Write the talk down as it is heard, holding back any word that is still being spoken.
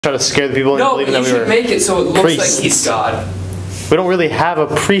try to scare the people into No, believing you that we should were make it so it looks priests. like he's God. We don't really have a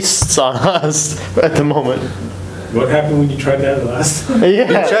priest on us at the moment. What happened when you tried that last time?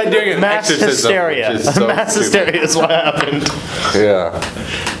 Yeah. tried doing an mass exorcism, hysteria. which is so Mass stupid. hysteria is what happened. Yeah.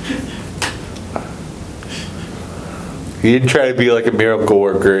 He didn't try to be like a miracle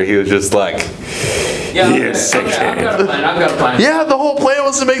worker. He was just like, Yeah, Yes, okay, I've got a plan. I've got a plan. Yeah, the whole plan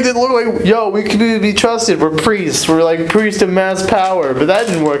was to make it look like, yo, we can be trusted. We're priests. We're like priests of mass power. But that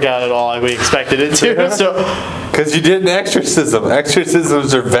didn't work out at all like we expected it to. So, because you did an exorcism.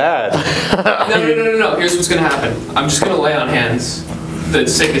 Exorcisms are bad. No. Here's what's gonna happen. I'm just gonna lay on hands. The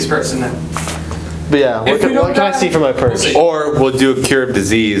sickest person then. but yeah, what If we can, don't what can I die, see from my we'll purse? see. Or we'll do a cure of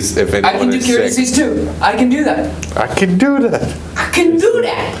disease if anyone I can do is cure sick. disease too. I can do that. I can do that. I can do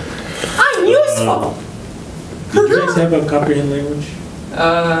that. I'm useful. Did you guys have a comprehend language?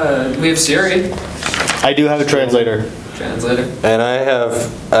 We have Siri. I do have a translator. Translator. And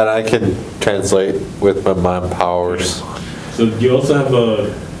I can translate with my mind powers. So you also have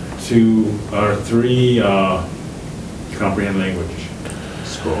three comprehend language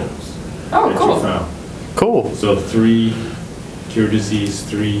scrolls. Oh, that cool. You found. Cool. So 3 cure disease,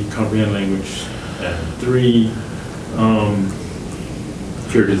 3 comprehend language, and 3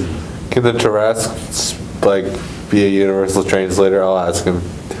 cure disease. Can the Tarrasque like be a universal translator? I'll ask him.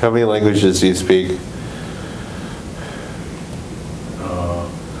 How many languages do you speak?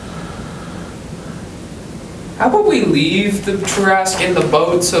 How about we leave the Tarrasque in the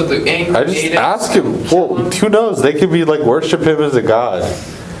boat so the angry I just natives- ask him. Well, who knows? They could be like worship him as a god.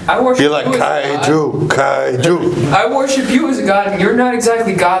 I worship Be like you as a god. kaiju. I worship you as a god, and you're not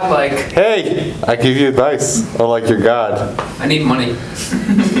exactly godlike. Hey, I give you advice. Unlike your god. I need money.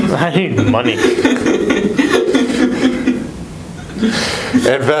 I need money.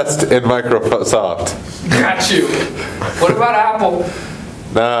 Invest in Microsoft. Got you. What about Apple?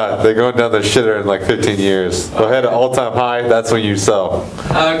 Nah, they're going down the shitter in like 15 years. They'll hit an all-time high. That's when you sell.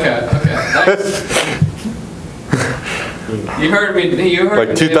 Okay. Nice. You heard me. You heard Like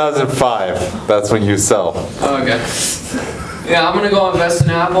me. 2005. That's when you sell. Okay. Yeah, I'm gonna go invest in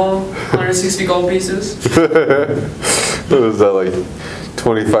Apple. 160 gold pieces. What was that, like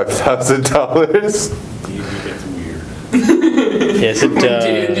 $25,000? D&D gets weird. Yes, it When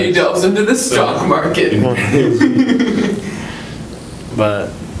D&D does. delves into the stock market. But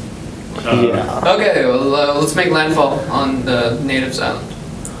yeah, Okay, well, let's make landfall on the natives island.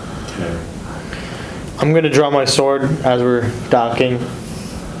 Okay. I'm gonna draw my sword as we're docking,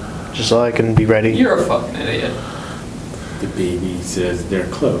 just so I can be ready. You're a fucking idiot. The baby says they're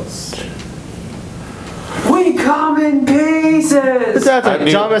close. We come in pieces! That's I the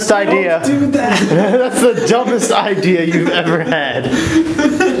mean- dumbest idea. Do that. That's the dumbest idea you've ever had.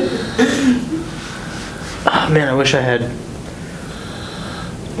 Oh man, I wish I had.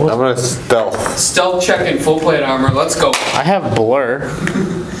 I'm gonna stealth. Stealth check in full plate armor. Let's go. I have blur.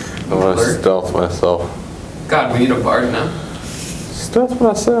 I'm gonna stealth myself. God, we need a bard now. Stealth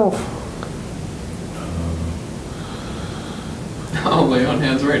myself. I'll lay on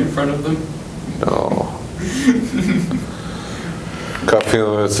hands right in front of them. No. Got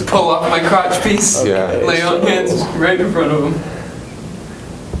feeling it's. Pull off my crotch piece. Yeah. Lay on hands right in front of them.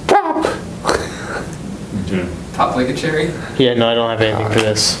 Pop! Okay. Pop like a cherry. Yeah, no, I don't have anything for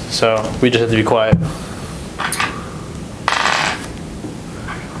this, so we just have to be quiet.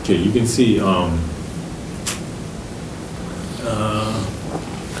 Okay, you can see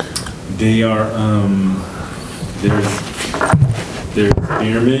they are there's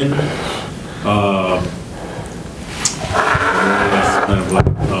spearmen that's kind of like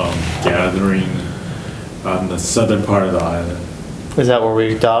gathering on the southern part of the island. Is that where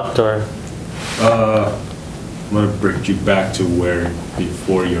we docked, or? I'm gonna bring you back to where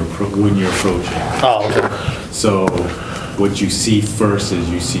before when you're approaching. Oh, okay. So what you see first is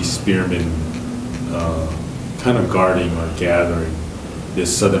you see spearmen kind of guarding or gathering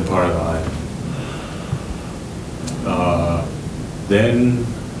this southern part of the island. Then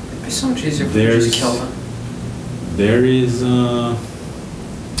It'd be so much easier if we just kill them. there is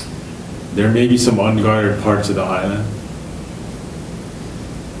there may be some unguarded parts of the island.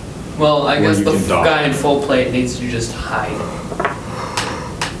 Well, I Where guess you the can dock. guy in full plate needs to just hide.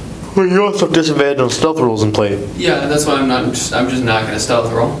 Well, you also have disadvantage on stealth rules in play. Yeah, that's why I'm just not gonna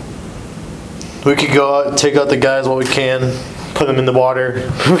stealth roll. We could go out, take out the guys while we can, put them in the water.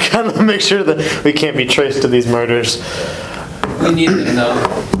 We gotta make sure that we can't be traced to these murders. We need them though.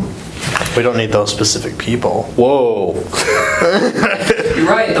 We don't need those specific people. Whoa. You're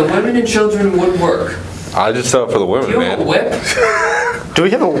right. The women and children would work. I just fell for the Do women, you have a man. whip? Do we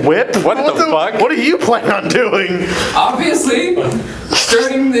have a whip? What the fuck? What do you plan on doing? Obviously.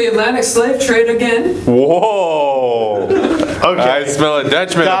 Starting the Atlantic slave trade again. Whoa! Okay. I smell a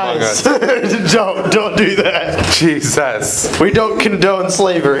Dutchman among Guys, us. don't do that. Jesus. We don't condone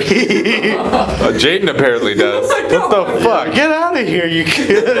slavery. Jaden apparently does. What the fuck? Get out of here, you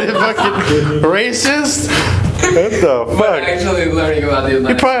fucking racist. What the But fuck? actually learning about the You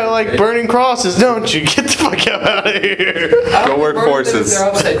Atlantic probably slave like trade. burning crosses, don't you? Get the fuck out of here. I don't Go work burn them if forces. They're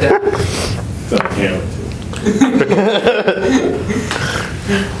upside down. Yeah.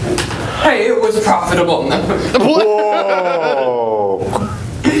 Hey, it was profitable. No. Whoa!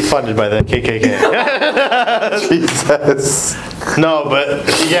 Funded by the KKK. Jesus. No, but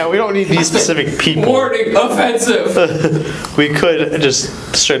yeah, we don't need these specific people. Warning, offensive. We could just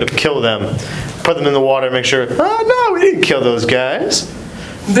straight up kill them, put them in the water, make sure. Oh no, we didn't kill those guys.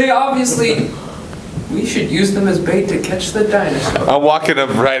 They obviously. We should use them as bait to catch the dinosaur. I'm walking up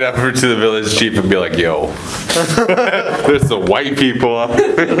right over to the village chief and be like, yo, there's some white people up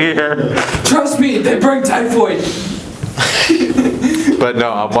here. Trust me, they bring typhoid. But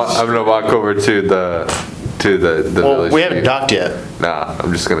no, I'm gonna walk over to the Well, village we haven't chief. docked yet. Nah,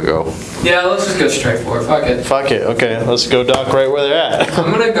 I'm just gonna go. Yeah, let's just go straight for it. Fuck it. Fuck it. Okay, let's go dock right where they're at.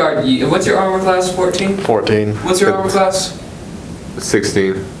 I'm gonna guard you. What's your armor class? 14? 14. What's your armor class?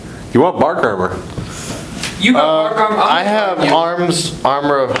 16. You want bark armor? You got mark armor. I have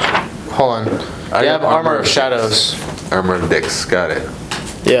armor of. Hold on. I have armor of shadows. Armor of dicks. Got it.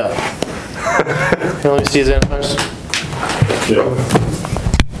 Yeah. Here, let me see his first.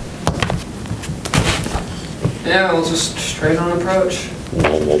 Yeah, we'll just straight on approach.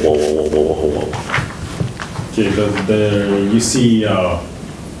 Okay, you see there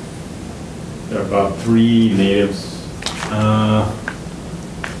are about 3 natives.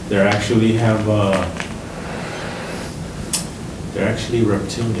 They're actually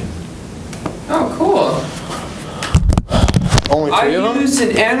reptilian. Oh, cool. Only 3 of I them? used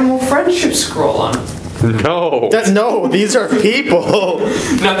an animal friendship scroll on them. No. No, these are people.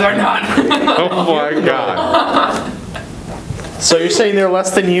 No, they're not. Oh my god. So you're saying they're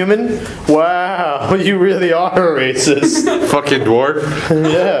less than human? Wow, you really are a racist. Fucking dwarf.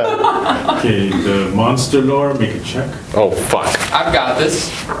 Yeah. Okay, the monster lore, make a check. Oh fuck. I've got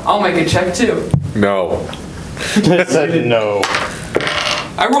this. I'll make a check too. No. I said no.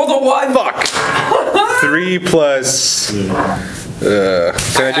 I rolled a 1. Fuck. 3 plus.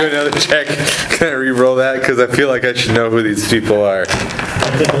 Can I do another check? Can I re-roll that? Because I feel like I should know who these people are.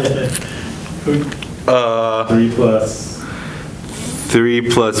 3 plus. 3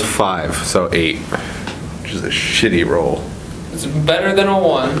 plus 5, so 8. Which is a shitty roll. It's better than a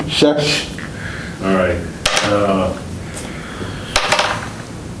 1. Shush. All right.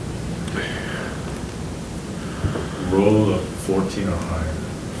 Roll a 14 or higher.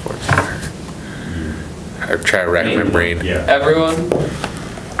 I try to rack my brain. Yeah. Everyone?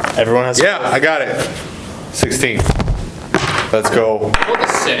 Everyone has. Yeah, I got it. 16. Let's go. Rolled a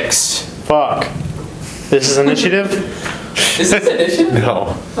 6. Fuck. This is initiative? Is this initiative?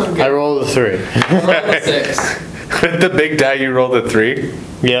 No. I rolled a 3. I rolled a 6. With the big die, you rolled a 3?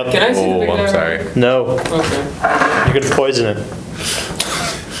 Yep. Can I see the Oh, big I'm die? sorry. No, Okay. you could poison it.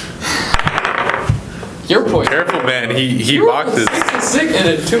 You're poison. Careful, man. He You rolled mocked a us. 6 and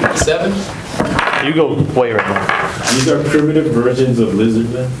a 2 and a 7. You go way right now. These are primitive versions of lizard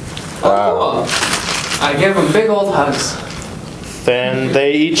men. Oh, cool. I gave them big old hugs. Then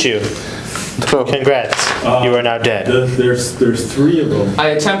they eat you. Congrats. You are now dead. There's 3 of them. I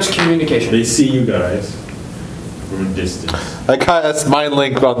attempt communication. They see you guys from a distance, I cast mind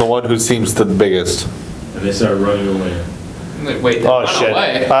link on the one who seems the biggest. and they start running away. Wait, Oh run shit.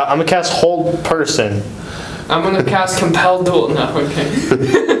 away. I'm gonna cast hold person. I'm gonna cast compel duel. No, okay.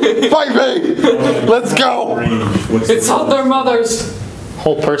 Fight me! Let's go! Range. What's It's all their mothers.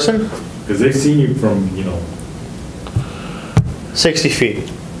 Hold person? Because they've seen you from, 60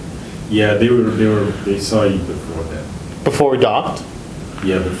 feet. Yeah, they saw you before that. Before we docked?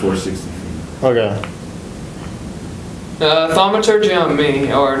 Yeah, before 60 feet. Okay. Thaumaturgy on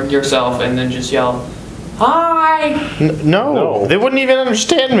me or yourself, and then just yell, "Hi!" No, they wouldn't even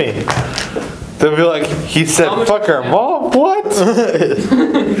understand me. They'll be like, he said, How much- fuck our mom? What?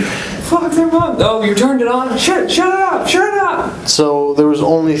 Fuck their mom. Oh, you turned it on. Shut up! Shut up! So there was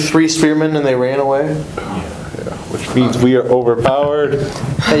only 3 spearmen and they ran away? Which means we are overpowered.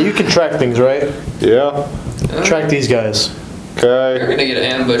 Hey, you can track things, right? Yeah. Track these guys. You're Okay. gonna get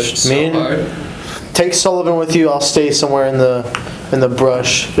ambushed so Man. hard. Take Sullivan with you. I'll stay somewhere in the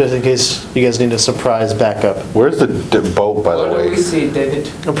brush just in case you guys need a surprise backup. Where's the boat, by the What do we way? see, David?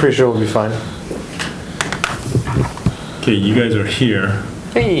 I'm pretty sure we'll be fine. Okay, you guys are here,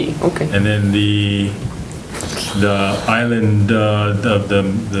 Hey. Okay. and then the The island of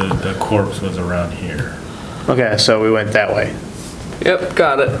the corpse was around here. Okay, so we went that way. Yep,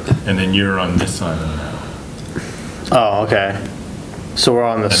 got it. And then you're on this island now. Oh, okay. So we're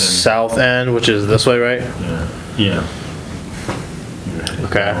on the south end, which is this way, right? Yeah. Yeah. You're headed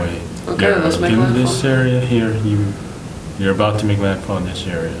Okay. that way. Okay, You're let's make in landfall. this area here. You're about to make landfall in this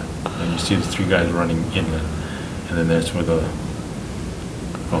area, and you see the three guys running inland, and then that's where the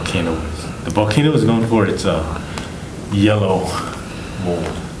volcano is. The volcano is known for its yellow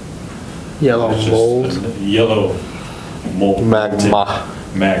mold. Yellow It's just mold. Yellow mold. Magma.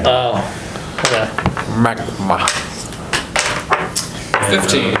 Magma. Oh, okay. Magma.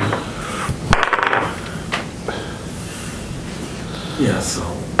 15. Yeah. So.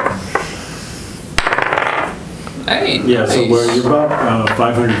 Hey. Yeah. So nice. where you're about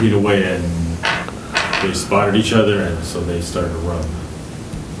 500 feet away, and they spotted each other, and so they started to run.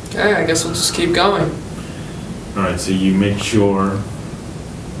 Okay, I guess we'll just keep going. All right. So you make sure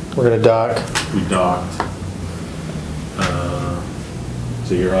We're gonna dock. we docked.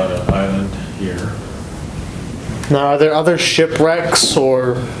 So you're on an island here. Now, are there other shipwrecks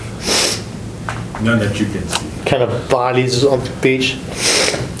or None that you can see. kind of bodies on the beach?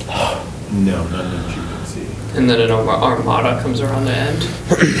 No, none that you can see. And then an armada comes around the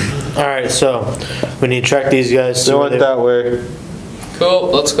end. All right, so we need to track these guys. They went that way.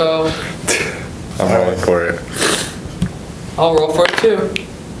 Cool, let's go. I'm rolling for it. I'll roll for it too.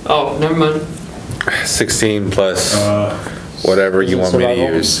 Oh, never mind. 16 plus Uh, whatever you it want me to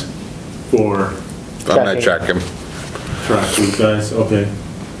survival? use. For I'm not tracking. track these guys. Okay.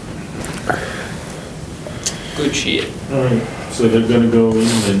 Good shit. All right. So they're gonna go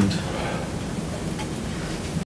inland.